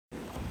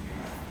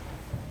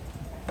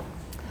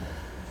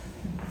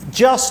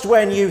Just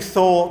when you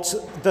thought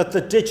that the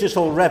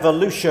digital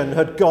revolution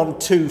had gone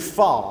too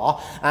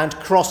far and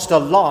crossed a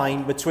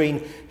line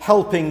between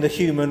helping the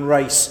human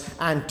race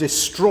and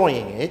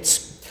destroying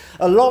it,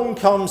 along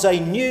comes a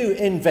new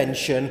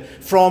invention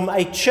from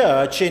a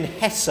church in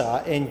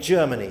Hesse in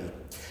Germany.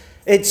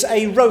 It's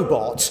a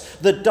robot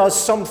that does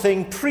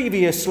something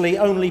previously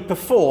only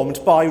performed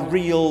by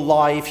real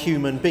live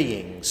human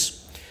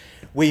beings.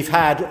 We've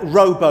had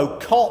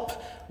RoboCop,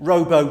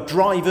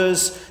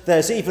 robo-drivers,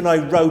 there's even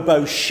a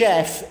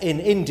robo-chef in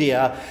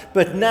India,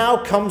 but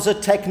now comes a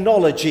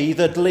technology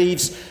that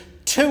leaves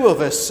two of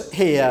us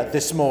here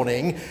this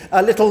morning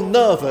a little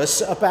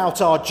nervous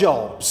about our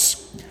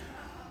jobs.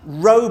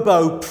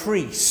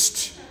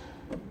 Robo-priest.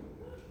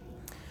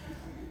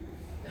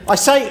 I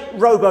say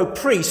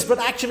robo-priest, but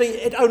actually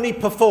it only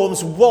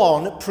performs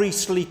one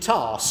priestly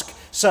task,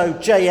 so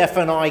JF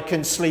and I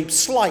can sleep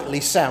slightly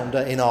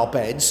sounder in our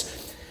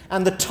beds,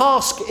 and the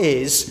task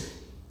is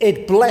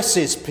it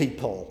blesses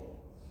people.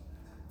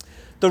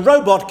 The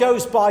robot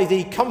goes by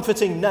the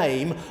comforting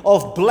name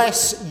of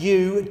Bless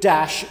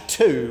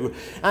You-2,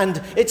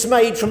 and it's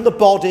made from the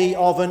body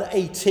of an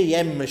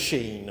ATM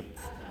machine.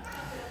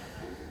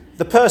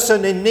 The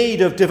person in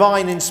need of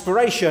divine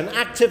inspiration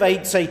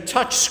activates a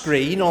touch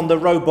screen on the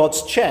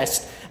robot's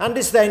chest and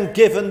is then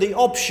given the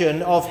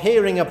option of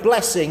hearing a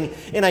blessing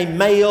in a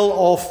male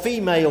or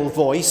female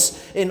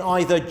voice in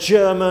either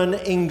German,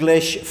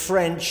 English,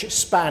 French,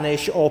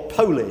 Spanish, or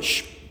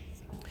Polish.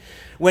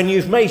 When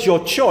you've made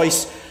your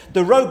choice,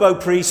 the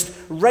robo-priest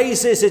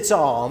raises its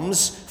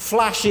arms,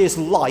 flashes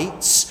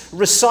lights,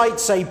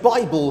 recites a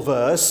Bible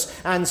verse,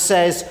 and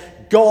says,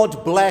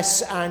 "God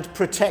bless and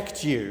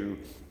protect you."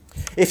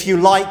 If you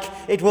like,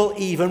 it will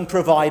even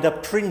provide a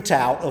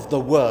printout of the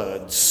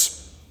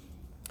words.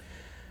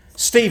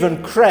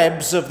 Stephen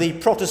Krebs of the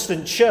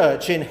Protestant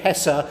Church in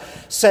Hesse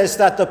says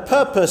that the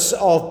purpose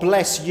of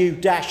Bless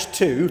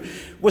You-2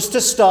 was to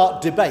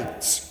start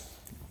debates.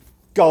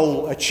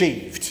 Goal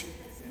achieved.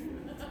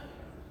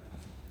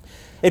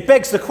 It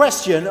begs the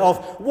question of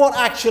what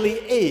actually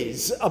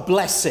is a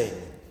blessing.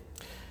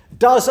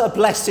 Does a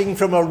blessing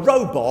from a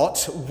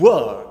robot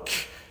work?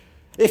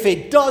 If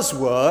it does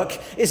work,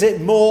 is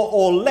it more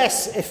or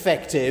less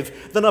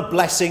effective than a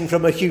blessing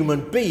from a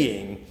human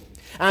being?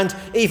 And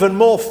even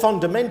more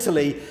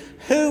fundamentally,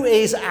 who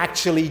is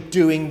actually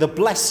doing the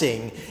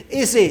blessing?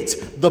 Is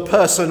it the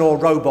person or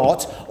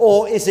robot,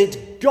 or is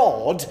it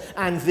God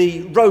and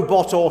the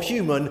robot or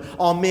human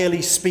are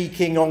merely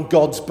speaking on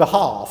God's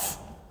behalf?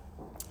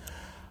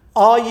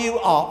 Are you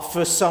up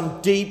for some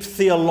deep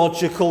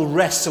theological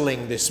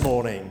wrestling this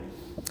morning?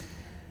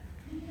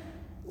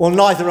 Well,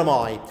 neither am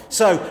I.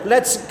 So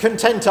let's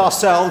content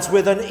ourselves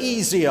with an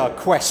easier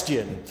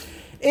question.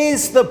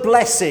 Is the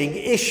blessing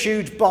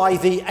issued by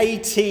the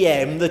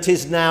ATM that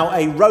is now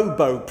a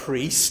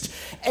robo-priest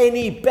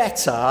any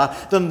better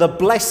than the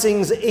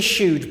blessings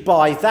issued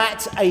by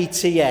that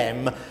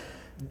ATM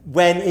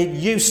when it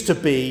used to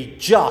be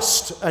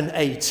just an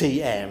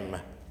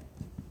ATM?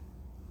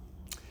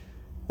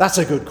 That's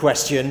a good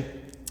question.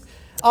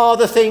 Are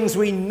the things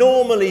we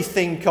normally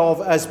think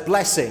of as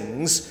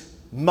blessings,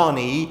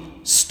 money,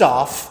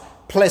 stuff,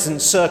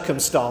 pleasant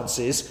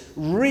circumstances,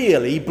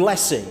 really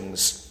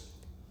blessings?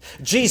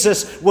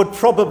 Jesus would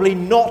probably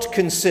not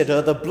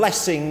consider the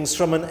blessings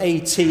from an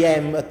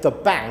ATM at the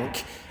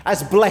bank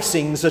as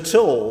blessings at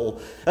all.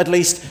 At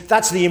least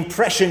that's the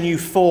impression you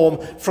form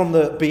from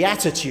the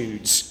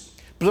Beatitudes.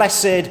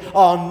 Blessed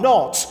are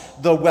not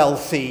the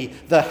wealthy,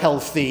 the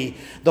healthy,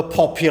 the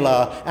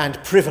popular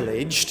and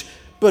privileged,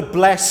 but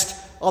blessed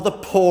are the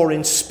poor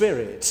in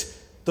spirit,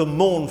 the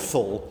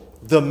mournful,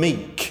 the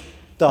meek,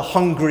 the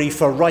hungry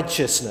for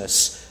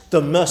righteousness,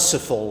 the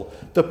merciful,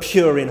 the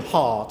pure in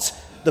heart,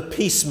 the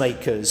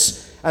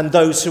peacemakers, and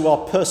those who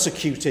are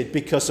persecuted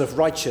because of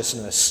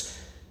righteousness.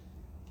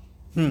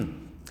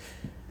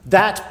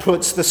 That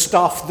puts the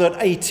stuff that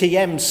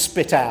ATMs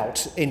spit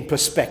out in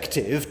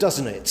perspective,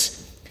 doesn't it?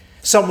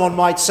 Someone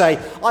might say,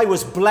 I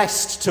was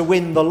blessed to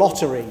win the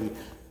lottery,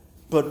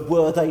 but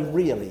were they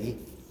really?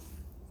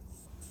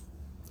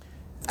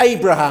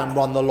 Abraham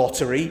won the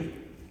lottery.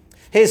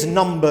 His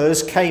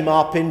numbers came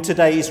up in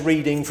today's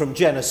reading from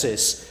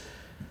Genesis.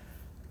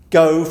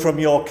 Go from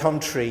your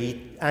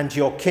country and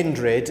your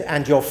kindred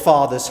and your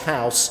father's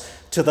house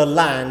to the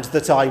land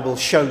that I will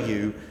show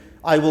you.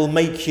 I will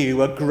make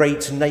you a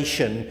great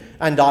nation,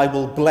 and I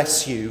will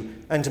bless you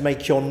and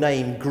make your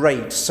name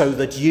great so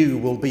that you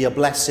will be a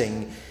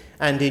blessing.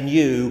 And in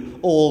you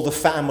all the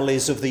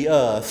families of the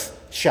earth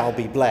shall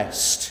be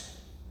blessed.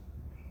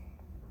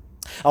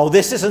 Oh,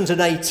 this isn't an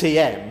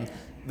ATM.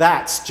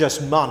 That's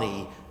just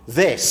money.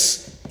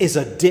 This is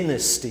a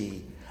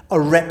dynasty, a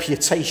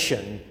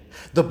reputation,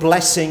 the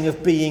blessing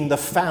of being the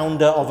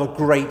founder of a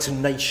great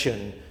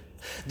nation.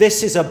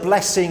 This is a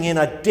blessing in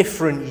a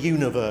different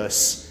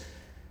universe.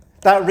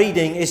 That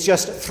reading is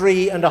just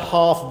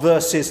 3.5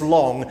 verses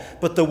long,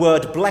 but the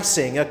word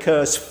blessing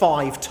occurs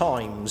 5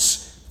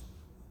 times.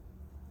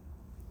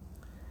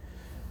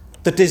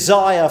 The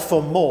desire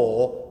for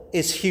more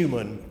is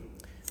human.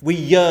 We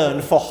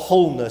yearn for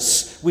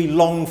wholeness. We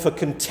long for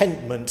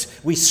contentment.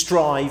 We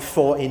strive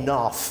for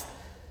enough.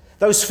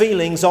 Those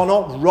feelings are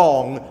not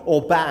wrong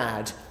or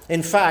bad.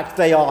 In fact,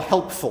 they are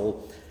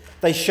helpful.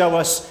 They show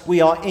us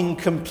we are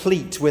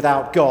incomplete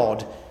without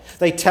God.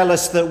 They tell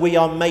us that we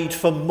are made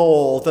for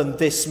more than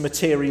this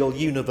material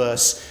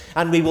universe,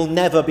 and we will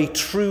never be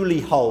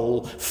truly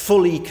whole,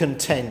 fully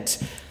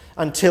content,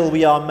 until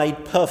we are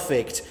made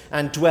perfect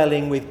and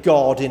dwelling with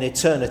God in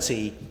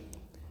eternity.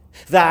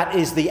 That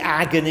is the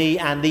agony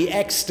and the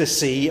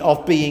ecstasy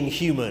of being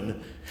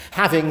human,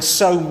 having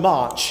so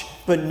much,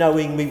 but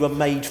knowing we were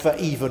made for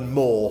even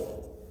more.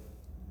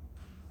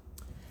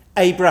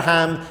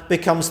 Abraham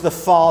becomes the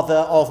father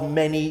of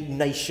many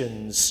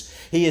nations.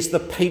 He is the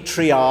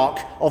patriarch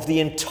of the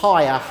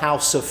entire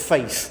house of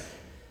faith.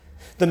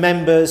 The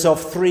members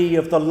of 3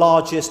 of the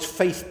largest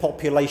faith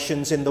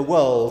populations in the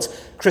world,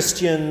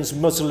 Christians,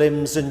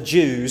 Muslims, and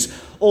Jews,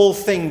 all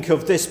think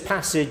of this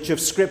passage of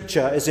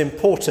Scripture as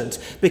important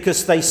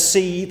because they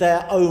see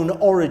their own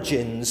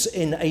origins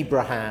in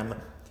Abraham.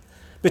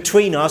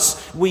 Between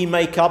us, we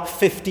make up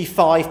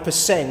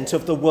 55%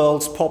 of the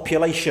world's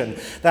population.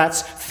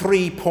 That's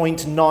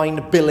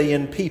 3.9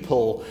 billion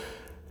people.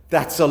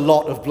 That's a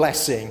lot of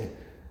blessing.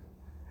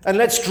 And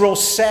let's draw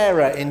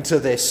Sarah into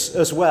this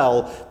as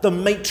well, the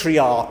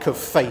matriarch of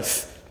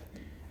faith.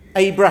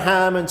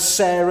 Abraham and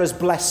Sarah's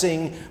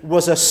blessing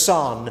was a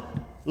son,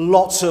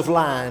 lots of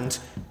land,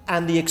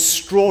 and the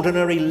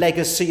extraordinary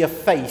legacy of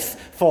faith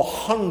for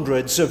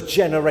hundreds of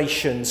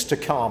generations to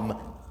come.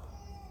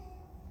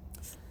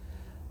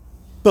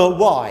 But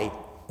why?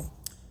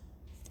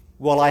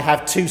 Well, I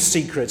have 2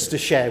 secrets to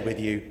share with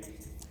you.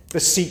 The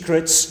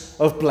secrets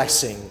of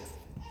blessing.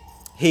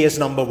 Here's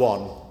number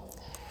 1.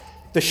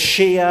 The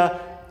sheer,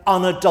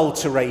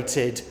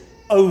 unadulterated,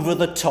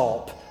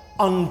 over-the-top,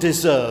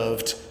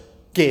 undeserved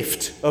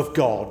gift of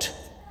God.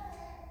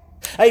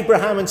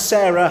 Abraham and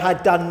Sarah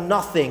had done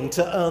nothing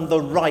to earn the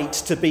right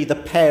to be the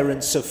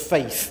parents of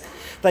faith.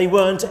 They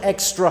weren't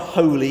extra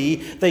holy.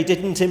 They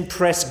didn't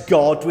impress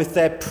God with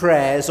their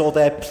prayers or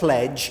their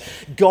pledge.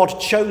 God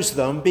chose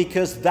them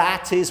because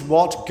that is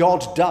what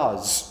God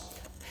does.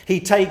 He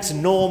takes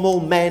normal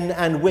men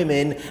and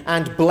women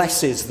and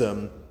blesses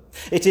them.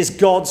 It is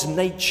God's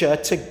nature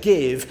to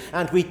give,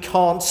 and we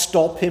can't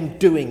stop him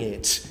doing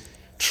it.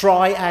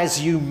 Try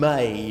as you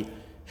may.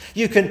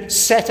 You can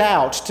set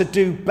out to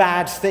do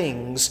bad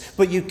things,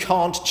 but you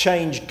can't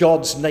change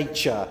God's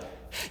nature.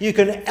 You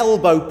can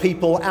elbow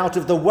people out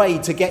of the way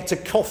to get to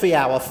coffee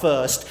hour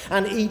first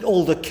and eat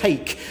all the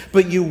cake,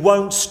 but you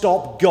won't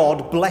stop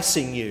God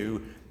blessing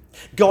you.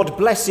 God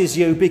blesses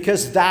you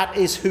because that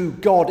is who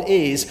God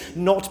is,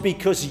 not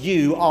because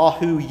you are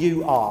who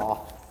you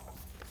are.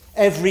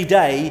 Every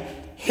day,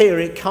 here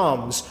it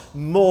comes,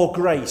 more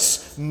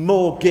grace,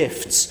 more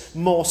gifts,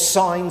 more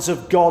signs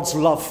of God's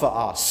love for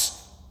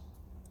us.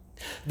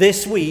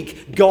 This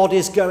week, God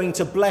is going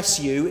to bless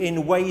you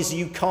in ways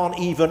you can't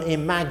even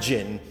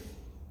imagine.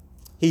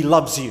 He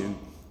loves you.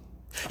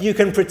 You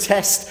can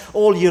protest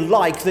all you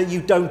like that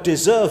you don't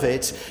deserve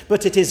it,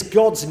 but it is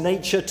God's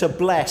nature to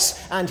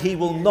bless, and he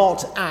will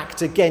not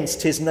act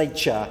against his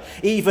nature,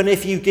 even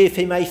if you give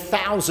him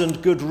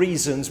 1,000 good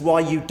reasons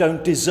why you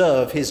don't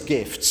deserve his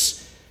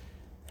gifts.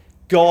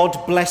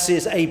 God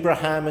blesses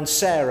Abraham and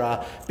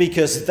Sarah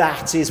because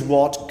that is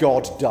what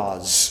God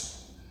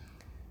does.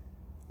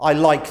 I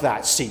like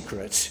that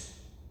secret.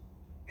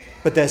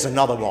 But there's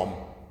another one.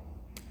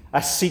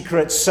 A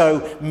secret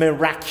so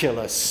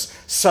miraculous,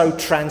 so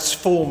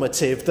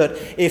transformative that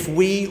if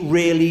we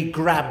really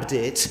grabbed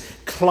it,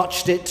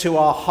 clutched it to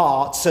our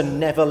hearts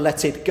and never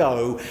let it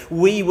go,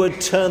 we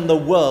would turn the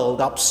world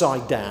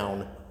upside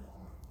down.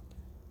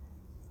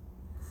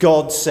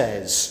 God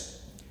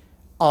says,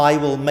 I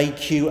will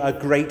make you a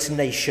great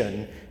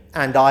nation,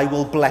 and I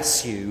will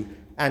bless you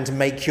and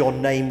make your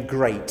name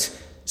great,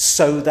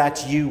 so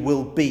that you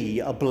will be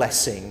a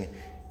blessing,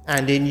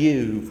 and in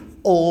you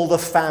all the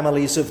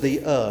families of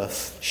the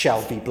earth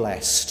shall be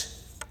blessed.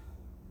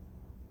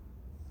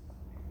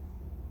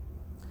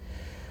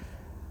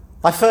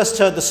 I first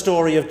heard the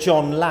story of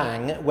John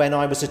Lang when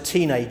I was a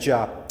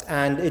teenager,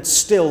 and it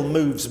still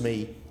moves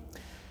me.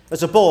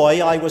 As a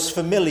boy, I was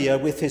familiar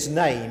with his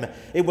name.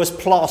 It was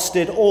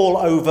plastered all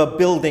over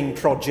building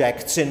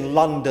projects in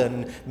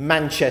London,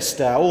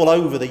 Manchester, all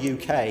over the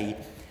UK.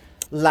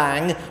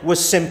 Lang was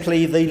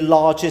simply the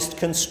largest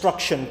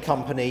construction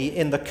company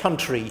in the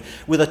country,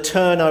 with a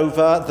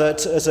turnover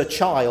that, as a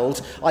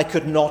child, I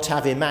could not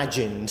have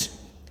imagined.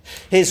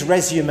 His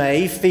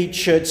resume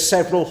featured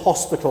several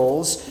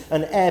hospitals,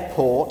 an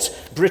airport,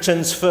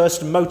 Britain's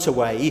first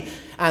motorway,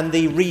 and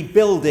the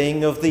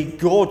rebuilding of the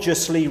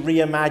gorgeously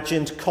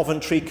reimagined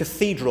Coventry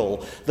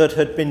Cathedral that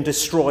had been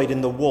destroyed in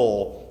the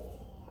war.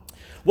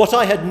 What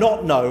I had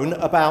not known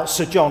about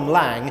Sir John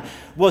Lang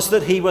was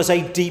that he was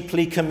a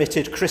deeply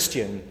committed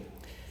Christian.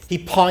 He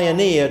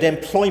pioneered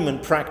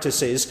employment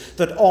practices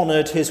that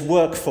honoured his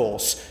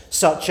workforce,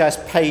 such as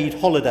paid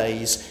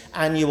holidays,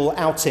 annual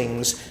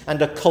outings,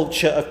 and a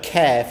culture of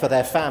care for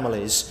their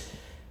families.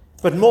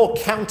 But more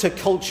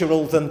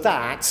countercultural than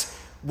that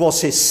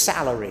was his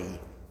salary.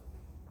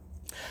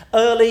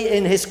 Early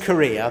in his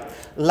career,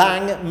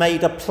 Lang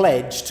made a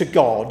pledge to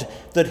God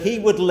that he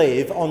would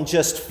live on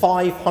just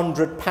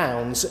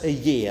 £500 a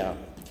year.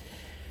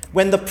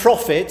 When the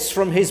profits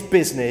from his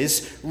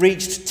business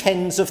reached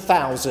tens of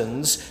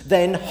thousands,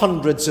 then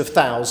hundreds of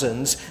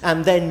thousands,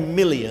 and then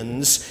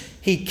millions,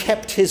 he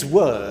kept his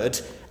word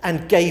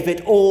and gave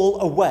it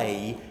all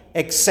away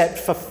except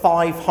for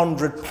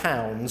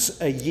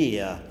 £500 a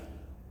year.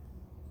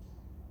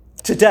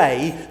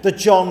 Today, the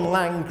John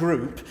Lang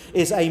Group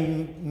is a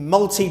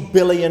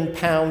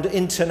multi-billion-pound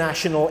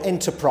international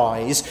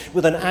enterprise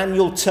with an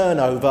annual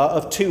turnover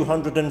of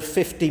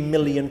 £250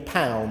 million.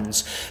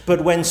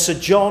 But when Sir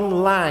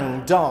John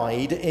Lang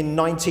died in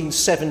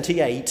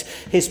 1978,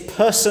 his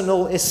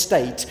personal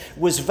estate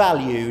was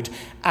valued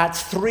at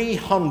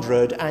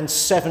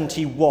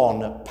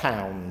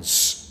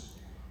 £371.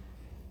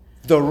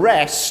 The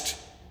rest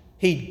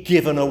he'd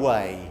given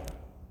away.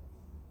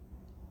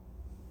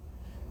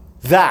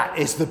 That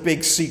is the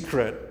big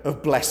secret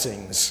of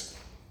blessings.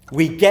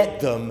 We get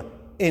them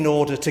in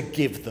order to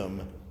give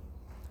them.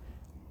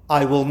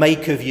 I will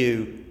make of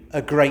you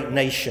a great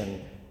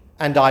nation,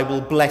 and I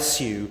will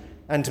bless you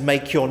and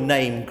make your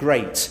name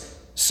great,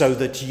 so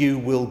that you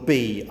will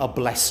be a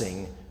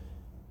blessing.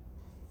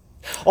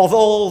 Of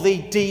all the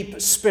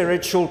deep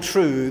spiritual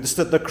truths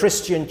that the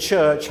Christian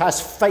church has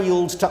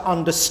failed to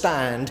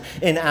understand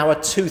in our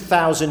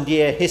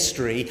 2,000-year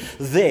history,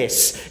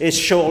 this is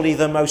surely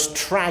the most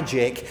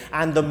tragic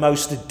and the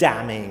most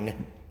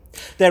damning.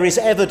 There is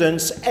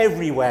evidence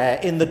everywhere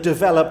in the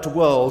developed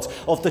world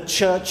of the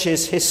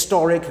church's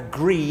historic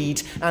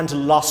greed and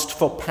lust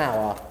for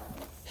power.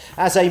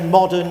 As a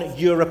modern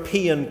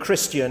European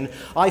Christian,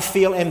 I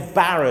feel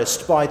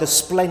embarrassed by the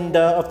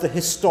splendour of the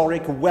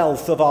historic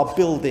wealth of our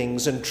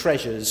buildings and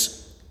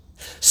treasures.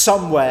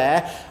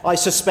 Somewhere, I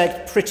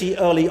suspect pretty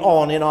early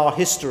on in our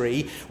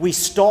history, we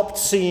stopped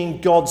seeing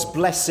God's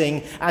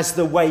blessing as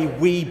the way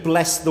we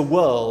bless the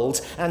world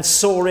and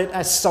saw it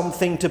as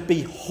something to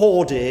be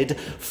hoarded,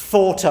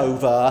 fought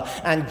over,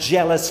 and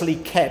jealously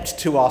kept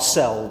to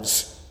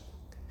ourselves.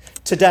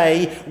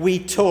 Today, we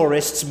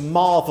tourists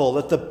marvel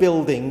at the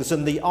buildings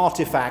and the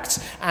artifacts,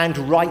 and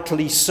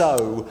rightly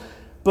so.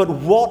 But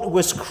what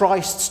was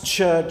Christ's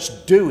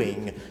church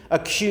doing,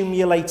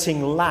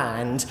 accumulating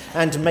land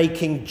and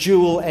making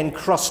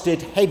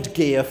jewel-encrusted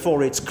headgear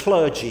for its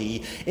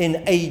clergy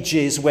in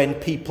ages when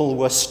people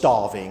were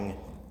starving?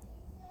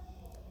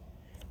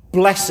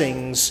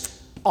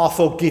 Blessings are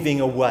for giving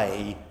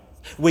away.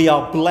 We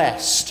are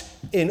blessed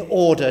in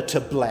order to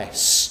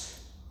bless.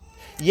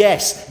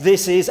 Yes,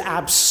 this is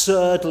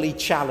absurdly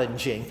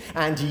challenging,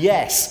 and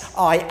yes,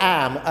 I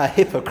am a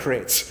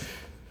hypocrite.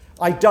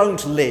 I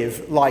don't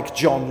live like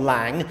John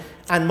Lang,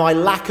 and my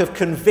lack of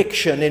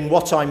conviction in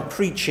what I'm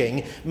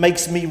preaching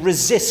makes me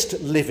resist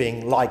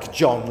living like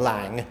John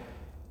Lang.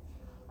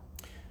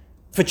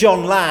 For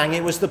John Lang,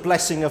 it was the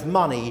blessing of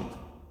money.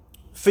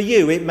 For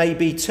you, it may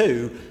be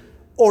too,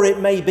 or it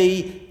may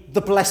be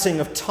the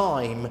blessing of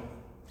time,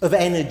 of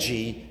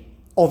energy,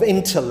 of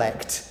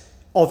intellect,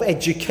 of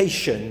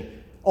education,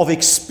 of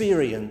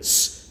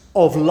experience,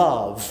 of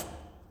love,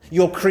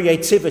 your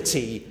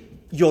creativity,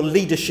 your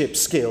leadership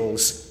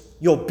skills,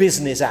 your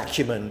business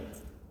acumen.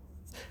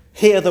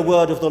 Hear the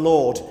word of the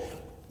Lord.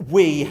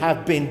 We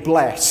have been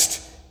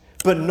blessed,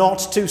 but not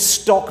to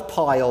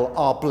stockpile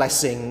our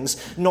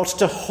blessings, not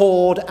to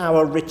hoard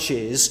our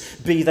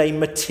riches, be they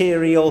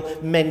material,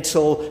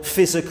 mental,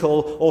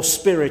 physical, or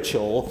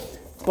spiritual,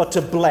 but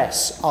to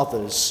bless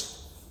others.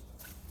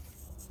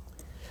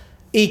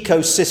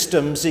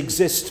 Ecosystems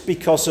exist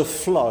because of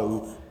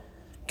flow.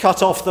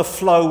 Cut off the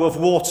flow of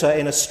water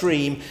in a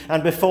stream,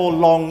 and before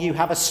long you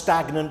have a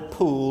stagnant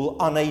pool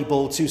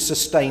unable to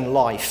sustain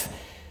life.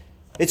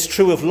 It's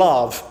true of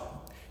love.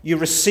 You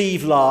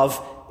receive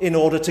love in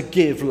order to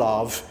give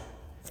love.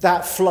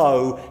 That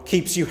flow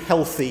keeps you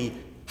healthy,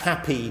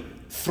 happy,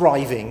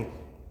 thriving.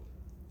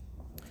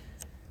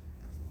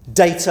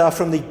 Data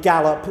from the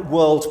Gallup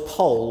World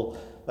Poll,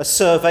 a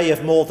survey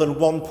of more than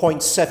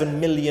 1.7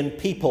 million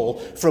people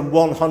from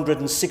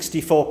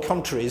 164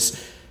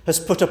 countries, has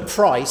put a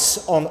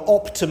price on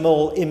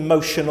optimal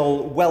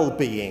emotional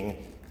well-being.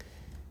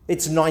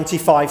 It's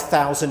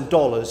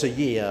 $95,000 a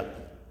year.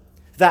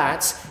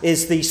 That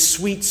is the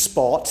sweet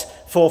spot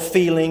for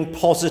feeling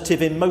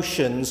positive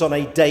emotions on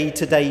a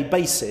day-to-day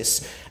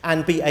basis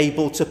and be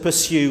able to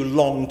pursue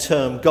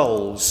long-term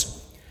goals.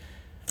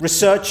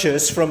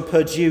 Researchers from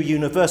Purdue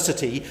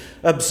University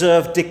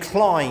observed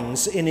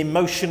declines in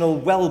emotional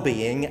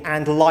well-being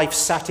and life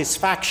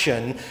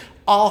satisfaction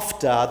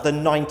after the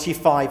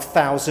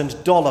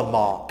 $95,000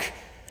 mark,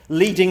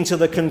 leading to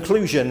the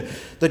conclusion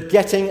that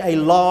getting a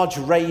large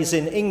raise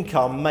in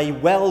income may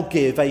well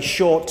give a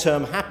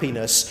short-term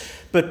happiness,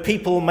 but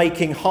people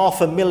making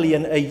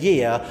 $500,000 a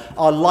year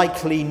are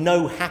likely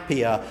no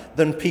happier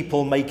than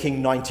people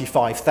making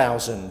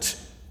 $95,000.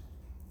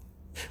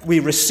 We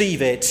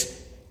receive it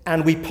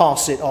and we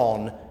pass it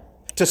on.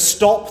 To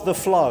stop the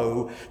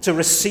flow, to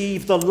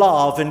receive the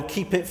love and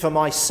keep it for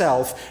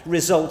myself,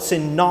 results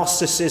in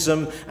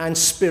narcissism and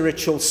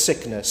spiritual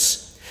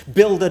sickness.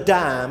 Build a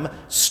dam,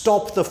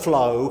 stop the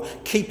flow,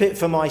 keep it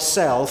for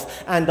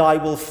myself, and I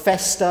will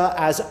fester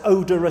as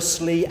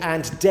odorously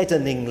and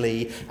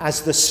deadeningly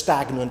as the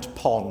stagnant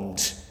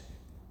pond.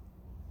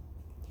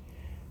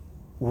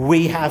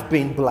 We have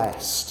been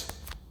blessed.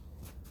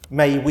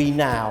 May we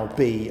now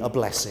be a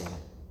blessing.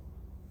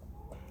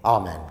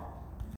 Amen.